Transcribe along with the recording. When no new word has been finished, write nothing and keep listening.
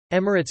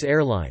Emirates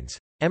Airlines.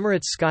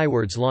 Emirates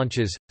Skywards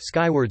launches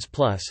Skywards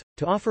Plus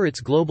to offer its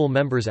global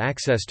members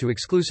access to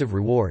exclusive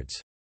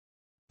rewards.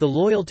 The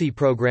loyalty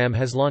program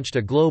has launched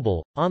a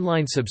global,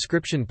 online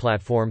subscription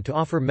platform to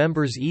offer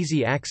members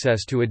easy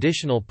access to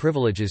additional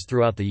privileges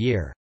throughout the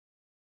year.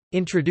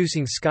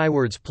 Introducing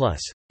Skywards Plus,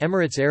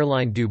 Emirates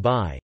Airline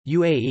Dubai,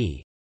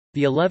 UAE.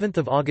 The 11th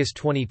of August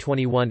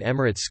 2021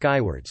 Emirates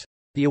Skywards,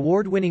 the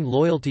award-winning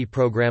loyalty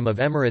program of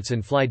Emirates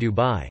and Fly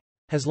Dubai,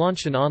 has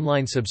launched an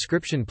online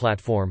subscription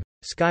platform,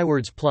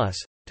 Skywards Plus,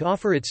 to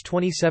offer its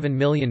 27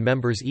 million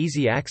members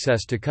easy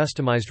access to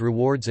customized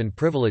rewards and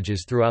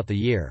privileges throughout the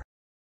year.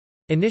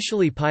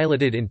 Initially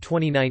piloted in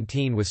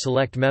 2019 with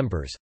select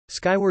members,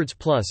 Skywards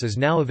Plus is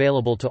now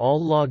available to all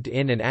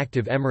logged-in and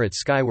active Emirates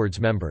Skywards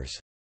members.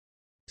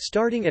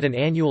 Starting at an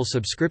annual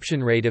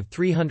subscription rate of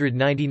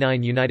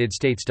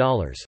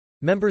 $399,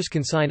 members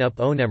can sign up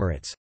own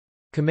Emirates.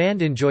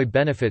 Command enjoy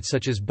benefits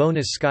such as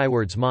bonus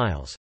Skywards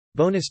miles,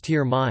 bonus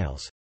tier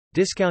miles,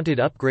 discounted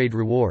upgrade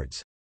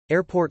rewards,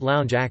 airport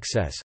lounge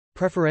access,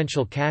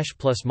 preferential cash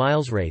plus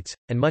miles rates,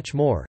 and much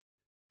more.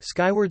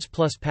 Skywards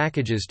Plus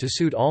packages to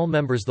suit all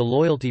members. The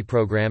loyalty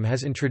program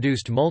has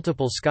introduced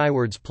multiple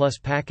Skywards Plus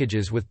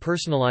packages with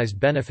personalized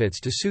benefits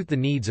to suit the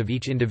needs of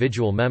each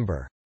individual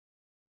member.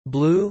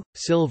 Blue,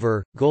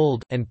 Silver,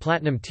 Gold, and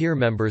Platinum tier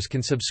members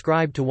can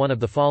subscribe to one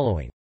of the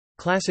following.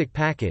 Classic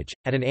package,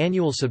 at an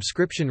annual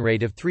subscription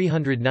rate of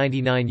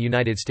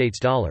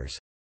 $399.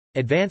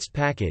 Advanced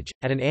package,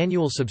 at an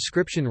annual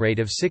subscription rate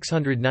of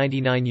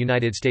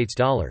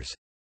 $699.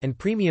 And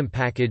Premium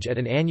package at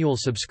an annual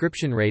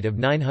subscription rate of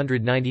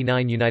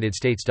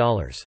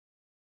 $999.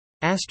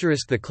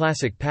 Asterisk the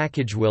Classic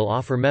package will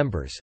offer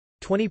members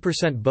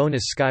 20%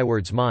 bonus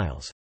Skywards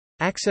miles,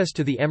 access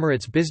to the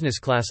Emirates Business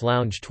Class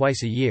Lounge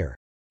twice a year,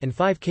 and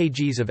 5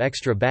 kg of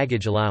extra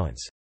baggage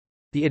allowance.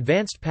 The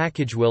Advanced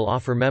package will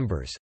offer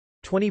members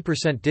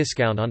 20%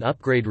 discount on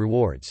upgrade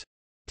rewards,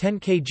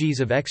 10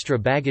 kg of extra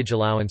baggage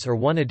allowance or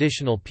 1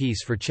 additional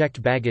piece for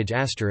checked baggage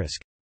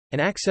asterisk, and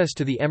access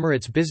to the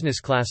Emirates Business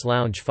Class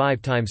Lounge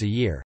 5 times a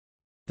year.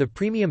 The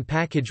Premium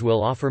package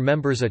will offer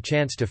members a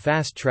chance to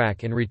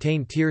fast-track and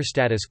retain tier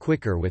status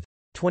quicker with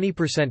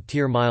 20%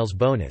 tier miles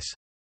bonus,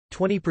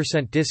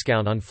 20%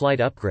 discount on flight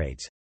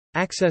upgrades,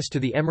 access to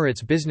the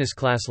Emirates Business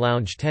Class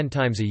Lounge 10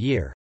 times a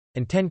year,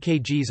 and 10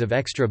 kg of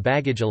extra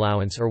baggage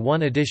allowance or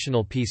 1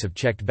 additional piece of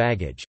checked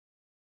baggage.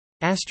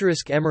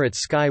 Asterisk Emirates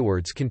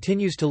Skywards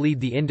continues to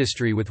lead the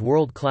industry with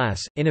world-class,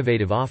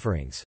 innovative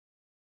offerings.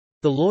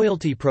 The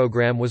loyalty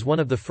program was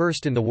one of the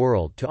first in the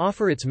world to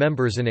offer its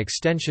members an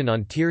extension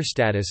on tier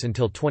status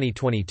until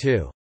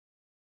 2022.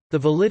 The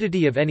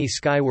validity of any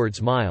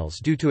Skywards miles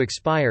due to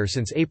expire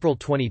since April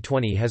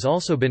 2020 has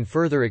also been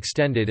further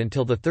extended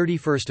until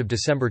 31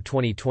 December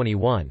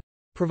 2021,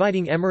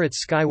 providing Emirates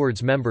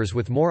Skywards members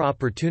with more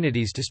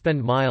opportunities to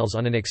spend miles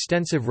on an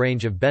extensive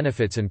range of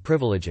benefits and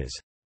privileges.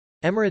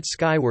 Emirates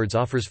Skywards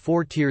offers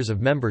 4 tiers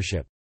of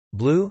membership: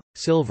 Blue,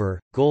 Silver,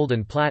 Gold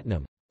and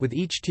Platinum, with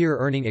each tier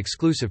earning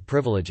exclusive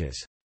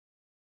privileges.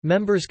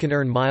 Members can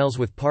earn miles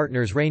with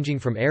partners ranging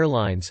from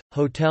airlines,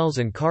 hotels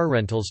and car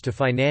rentals to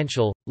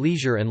financial,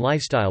 leisure and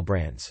lifestyle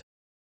brands.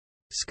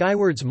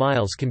 Skywards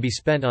miles can be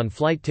spent on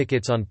flight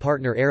tickets on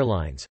partner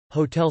airlines,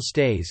 hotel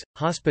stays,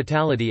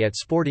 hospitality at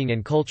sporting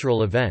and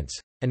cultural events,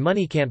 and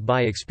money can't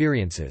buy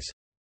experiences.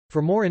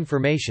 For more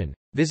information,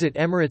 visit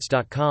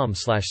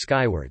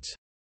emirates.com/skywards.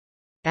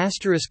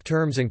 Asterisk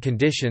terms and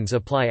conditions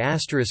apply.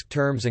 Asterisk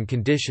terms and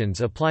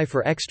conditions apply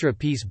for extra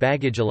piece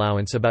baggage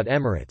allowance. About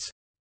Emirates.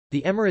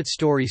 The Emirates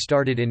story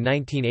started in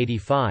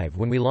 1985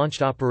 when we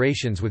launched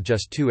operations with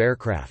just 2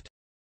 aircraft.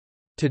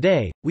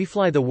 Today, we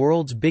fly the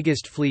world's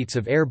biggest fleets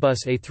of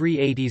Airbus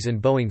A380s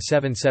and Boeing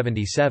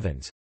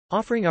 777s,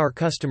 offering our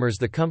customers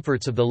the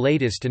comforts of the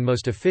latest and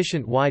most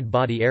efficient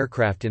wide-body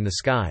aircraft in the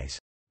skies.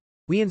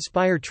 We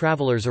inspire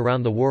travelers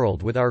around the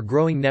world with our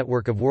growing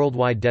network of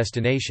worldwide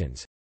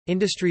destinations,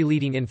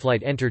 industry-leading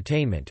in-flight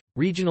entertainment,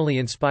 regionally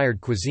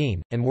inspired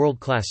cuisine, and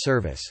world-class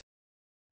service.